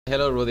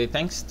Hello, Rudy.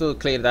 Thanks to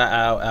clear that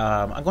out.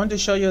 I'm going to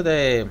show you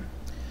the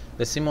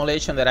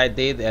simulation that I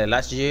did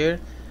last year,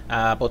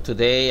 but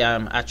today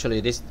actually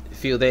this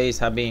few days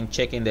have been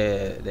checking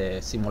the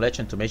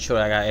simulation to make sure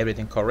I got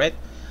everything correct.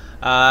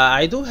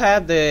 I do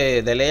have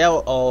the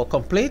layout all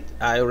complete.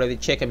 I already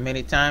checked it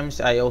many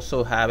times. I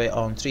also have it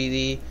on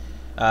 3D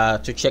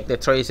to check the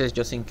traces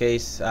just in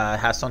case I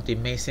have something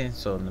missing,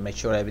 so to make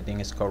sure everything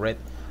is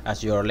correct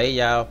as your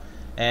layout.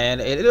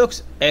 And it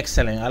looks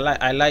excellent.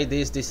 I like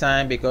this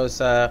design because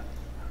the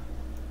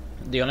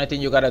only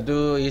thing you gotta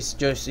do is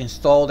just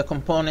install the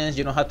components.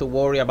 You don't have to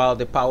worry about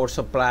the power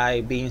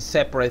supply being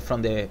separate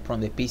from the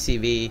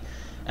PCB,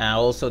 and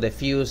also the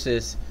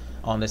fuses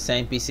on the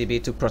same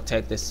PCB to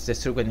protect the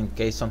circuit in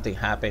case something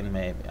happened,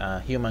 maybe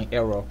human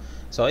error.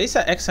 So it's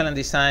an excellent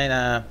design.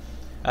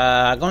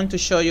 I'm going to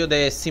show you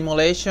the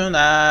simulation.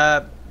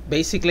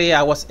 Basically,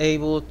 I was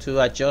able to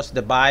adjust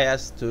the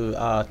bias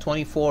to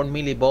 24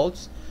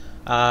 millivolts.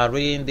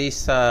 Reading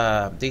this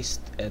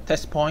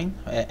test point,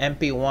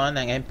 MP1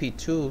 and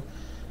MP2,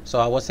 so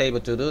I was able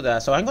to do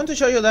that. So I'm going to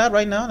show you that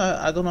right now.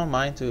 I do not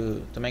mind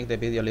to make the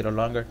video a little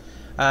longer.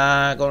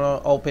 I'm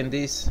gonna open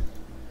this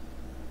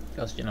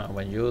because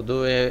when you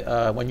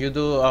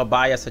do a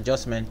bias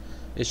adjustment,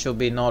 it should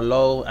be no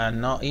low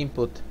and no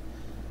input.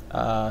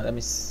 Let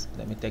me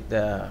take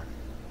the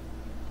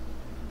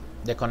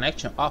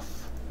connection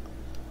off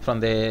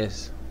from the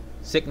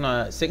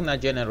signal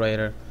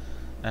generator,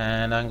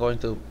 and I'm going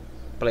to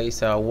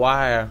place a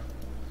wire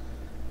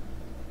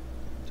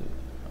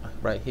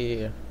right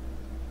here.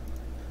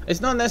 It's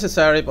not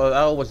necessary, but I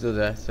always do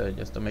that, so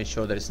just to make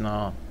sure that it's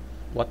not.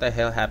 What the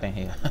hell happened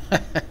here?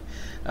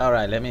 All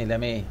right, let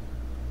me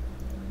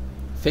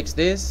fix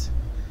this,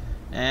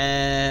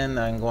 and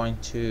I'm going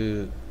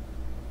to.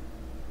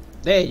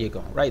 There you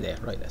go, right there.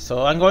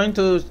 So I'm going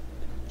to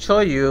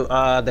show you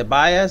the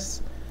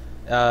bias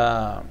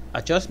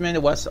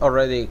adjustment was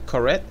already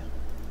correct.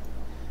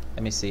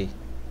 Let me see.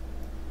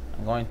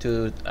 I'm going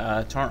to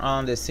turn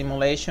on the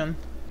simulation,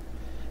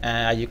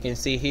 and you can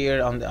see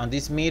here on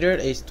this meter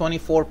is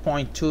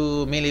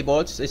 24.2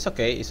 millivolts. It's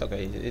okay.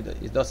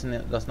 It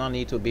does not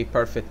need to be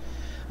perfect.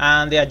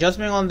 And the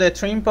adjustment on the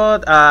trim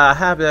pot, I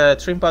have the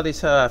trim pot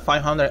is a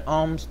 500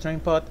 ohms trim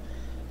pot,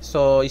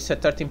 so it's a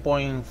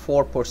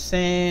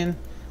 13.4%.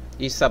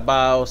 It's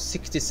about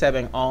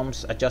 67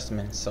 ohms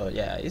adjustment. So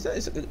yeah,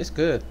 it's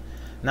good.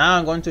 Now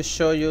I'm going to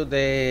show you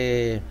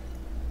the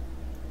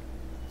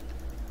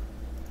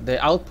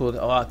output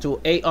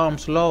to 8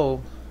 ohms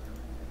low.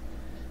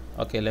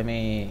 Okay, let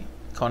me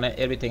connect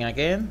everything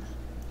again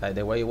like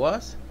the way it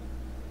was.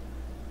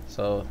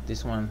 So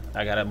this one,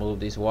 I gotta move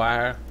this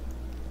wire,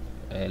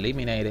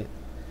 eliminate it,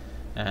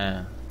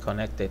 and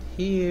connect it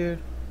here,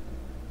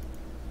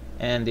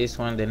 and this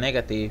one, the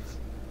negative,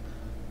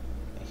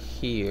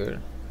 here.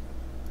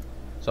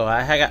 So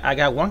I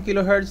got 1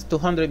 kilohertz,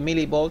 200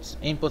 millivolts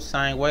input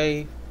sine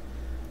wave,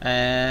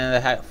 and I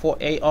have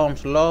 8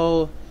 ohms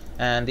low.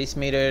 And this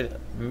meter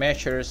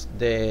measures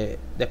the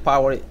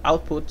power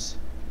outputs,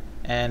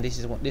 and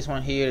this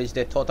one here is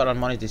the total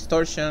harmonic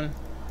distortion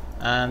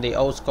and the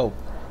oscilloscope.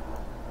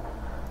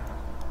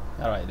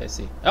 All right, let's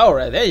see. All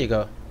right, there you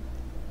go.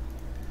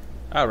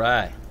 All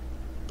right,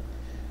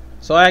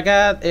 so I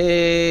got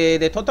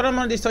the total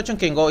harmonic distortion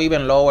can go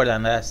even lower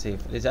than that.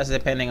 It's just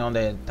depending on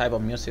the type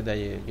of music that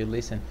you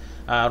listen.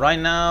 Right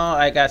now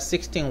I got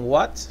 16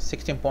 watts,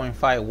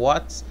 16.5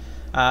 watts.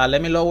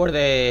 Let me lower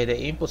the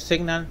input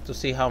signal to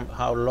see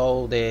how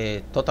low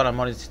the total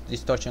harmonic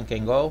distortion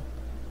can go.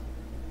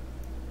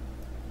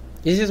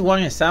 This is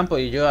one example.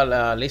 You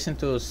listen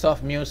to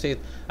soft music.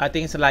 I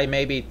think it's like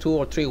maybe 2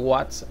 or 3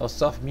 watts of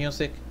soft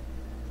music.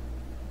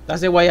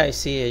 That's the way I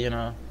see it.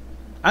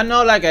 I'm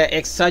not like an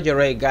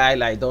exaggerate guy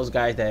like those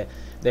guys that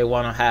they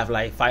want to have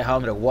like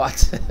 500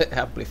 watts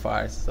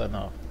amplifiers. So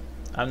no,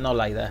 I'm not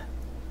like that.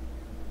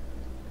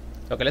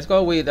 Okay, let's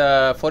go with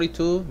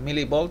 42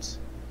 millivolts.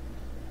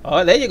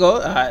 Oh, there you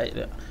go.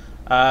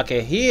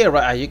 Okay, here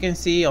you can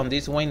see on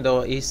this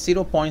window is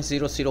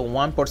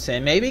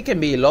 0.001%. Maybe it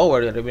can be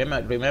lower.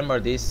 Remember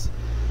this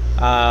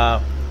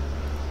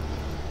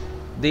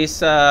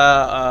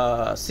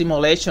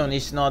simulation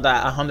is not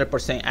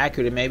 100%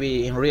 accurate.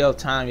 Maybe in real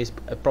time is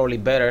probably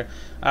better.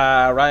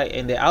 Right,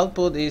 and the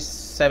output is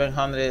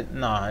 700.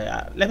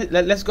 No,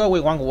 let's go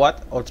with 1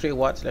 watt or 3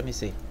 watts. Let me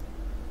see.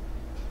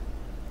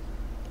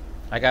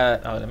 I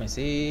got. Oh, let me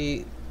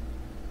see.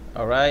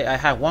 All right, I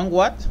have 1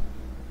 watt,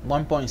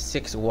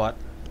 1.6 watt.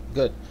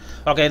 Good.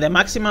 Okay, the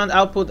maximum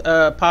output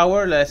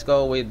power. Let's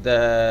go with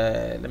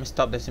let me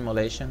stop the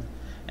simulation,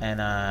 and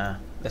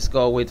let's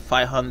go with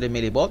 500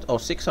 millivolts or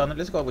 600.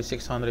 Let's go with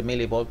 600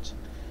 millivolts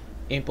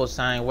input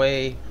sine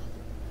wave.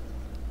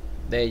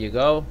 There you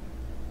go.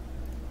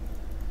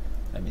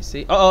 Let me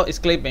see. Oh, it's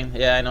clipping.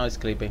 Yeah, I know it's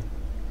clipping.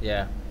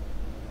 Yeah,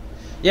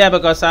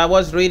 because I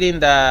was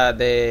reading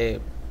the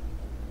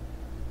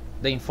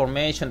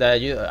information that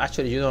you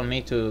don't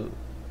need to.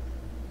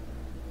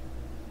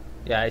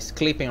 Yeah, it's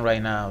clipping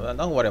right now.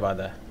 Don't worry about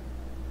that.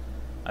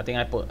 I think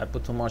I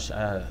put too much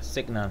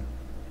signal.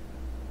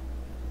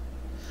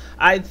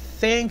 I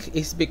think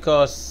it's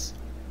because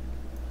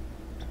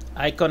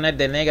I connect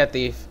the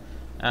negative,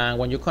 and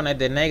when you connect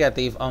the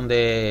negative on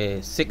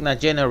the signal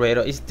generator,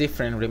 it's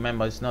different.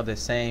 Remember, it's not the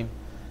same.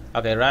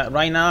 Okay,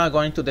 right now I'm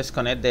going to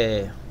disconnect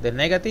the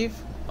negative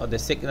of the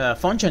signal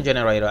function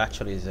generator.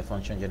 Actually, it's a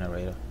function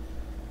generator.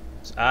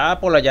 So I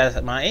apologize.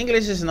 My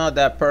English is not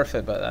that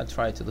perfect, but I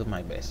try to do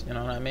my best. You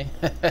know what I mean?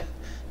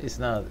 It's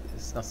not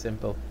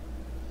simple.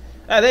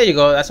 There you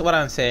go. That's what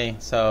I'm saying.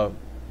 So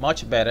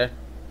much better.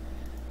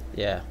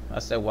 Yeah,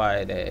 that's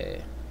why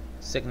the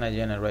signal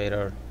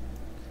generator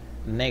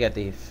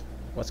negative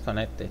was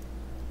connected.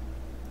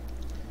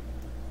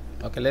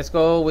 Okay, let's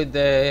go with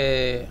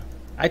the,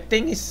 I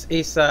think it's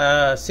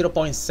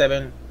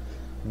 0.7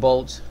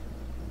 volts,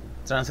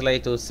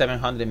 translate to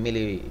 700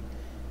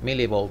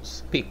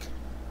 millivolts peak.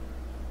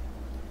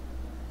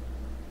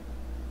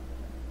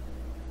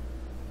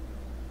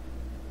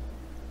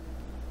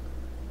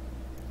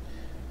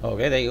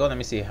 Okay, there you go. Let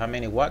me see how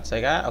many watts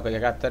I got. Okay, I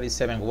got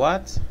 37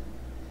 watts.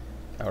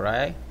 All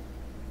right.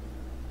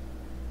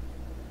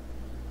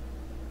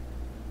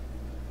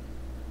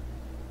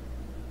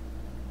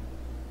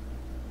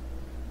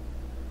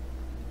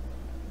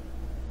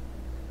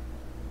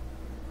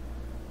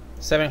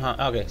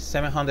 Okay,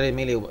 700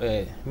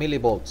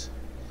 millivolts,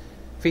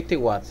 50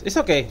 watts. It's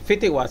okay,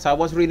 50 watts. I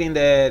was reading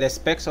the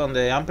specs on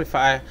the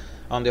amplifier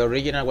on the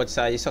original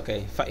website. It's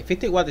okay.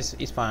 50 watts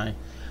is fine.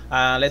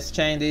 Let's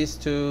change this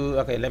to,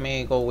 okay, let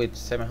me go with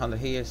 700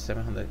 here,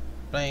 700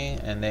 playing,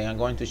 and then I'm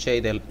going to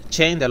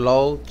change the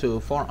load to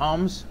 4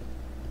 ohms.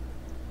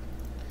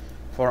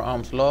 4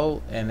 ohms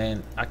low, and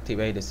then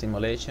activate the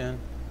simulation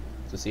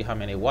to see how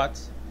many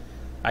watts.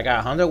 I got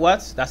 100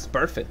 watts. That's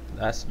perfect.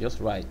 That's just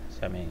right.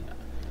 I mean,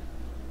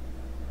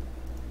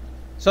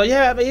 so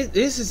yeah,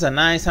 this is a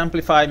nice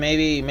amplifier.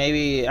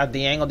 Maybe at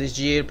the end of this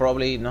year,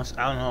 probably not,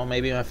 I don't know,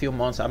 maybe in a few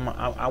months,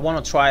 I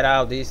want to try it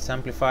out, this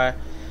amplifier.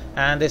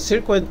 And the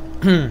circuit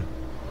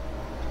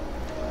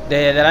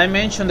that I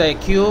mentioned, the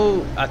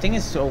Q, I think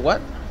it's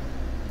what,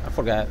 I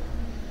forgot,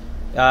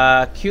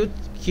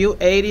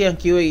 Q80 and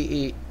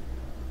Q80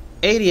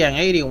 and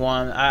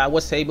 81, I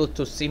was able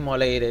to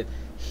simulate it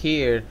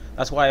here.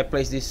 That's why I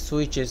placed these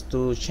switches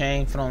to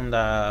change from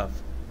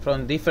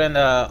different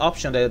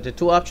options, the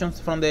two options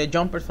from the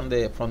jumpers from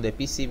the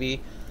PCB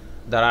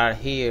that are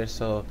here.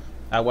 So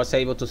I was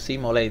able to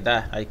simulate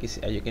that. As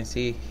you can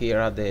see, here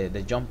are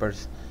the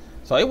jumpers.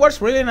 So it works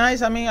really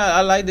nice. I mean,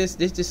 I like this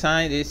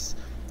design.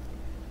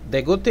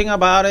 The good thing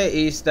about it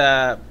is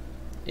that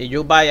if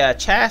you buy a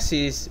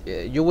chassis,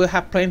 you will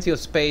have plenty of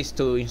space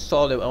to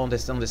install it on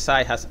the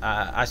side.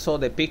 I saw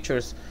the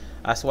pictures.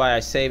 That's why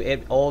I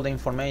saved all the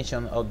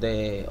information of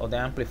the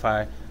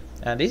amplifier.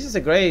 And this is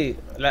a great.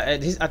 I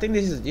think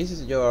this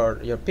is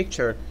your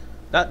picture.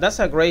 That's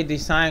a great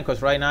design,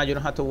 because right now you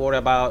don't have to worry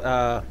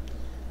about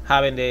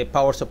having the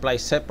power supply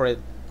separate.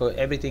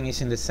 Everything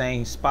is in the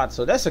same spot.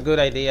 So that's a good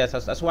idea.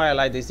 That's why I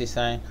like this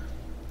design.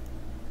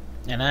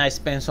 And I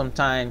spent some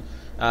time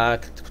to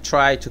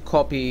try to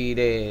copy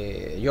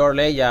your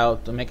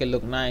layout to make it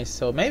look nice.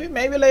 So maybe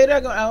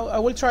later I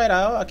will try it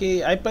out.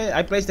 Okay,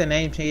 I place the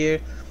names here.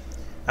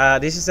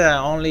 This is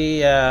only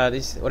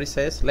this, what it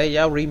says,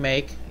 layout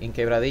remake in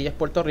Quebradillas,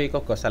 Puerto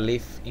Rico, because I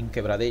live in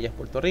Quebradillas,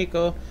 Puerto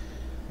Rico.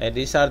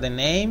 These are the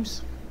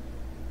names.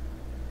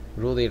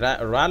 Rudy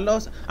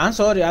Ratlos. I'm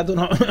sorry, I do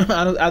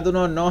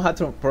not know how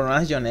to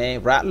pronounce your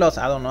name. Ratlos,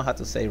 I don't know how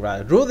to say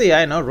right. Rudy,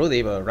 I know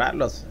Rudy, but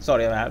Ratlos,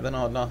 sorry, I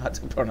don't know how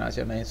to pronounce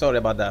your name. Sorry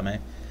about that, man.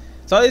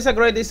 So it's a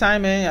great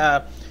design,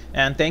 man.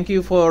 And thank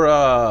you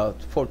for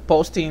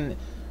posting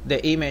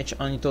the image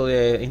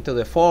into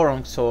the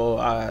forum, so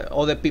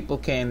other people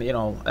can, you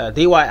know,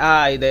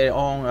 DIY their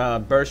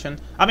own version.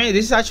 I mean,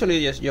 this is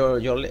actually just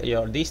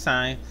your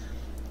design.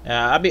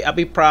 I'll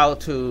be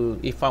proud to,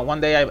 if one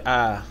day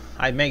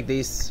I make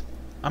this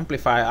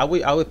amplifier, I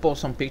will post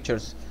some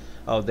pictures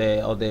of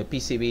the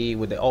PCB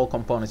with the all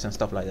components and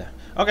stuff like that.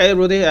 Okay,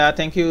 Rudy,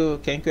 thank you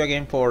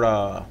again for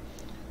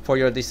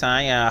your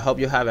design. I hope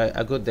you have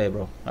a good day,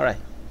 bro. All right.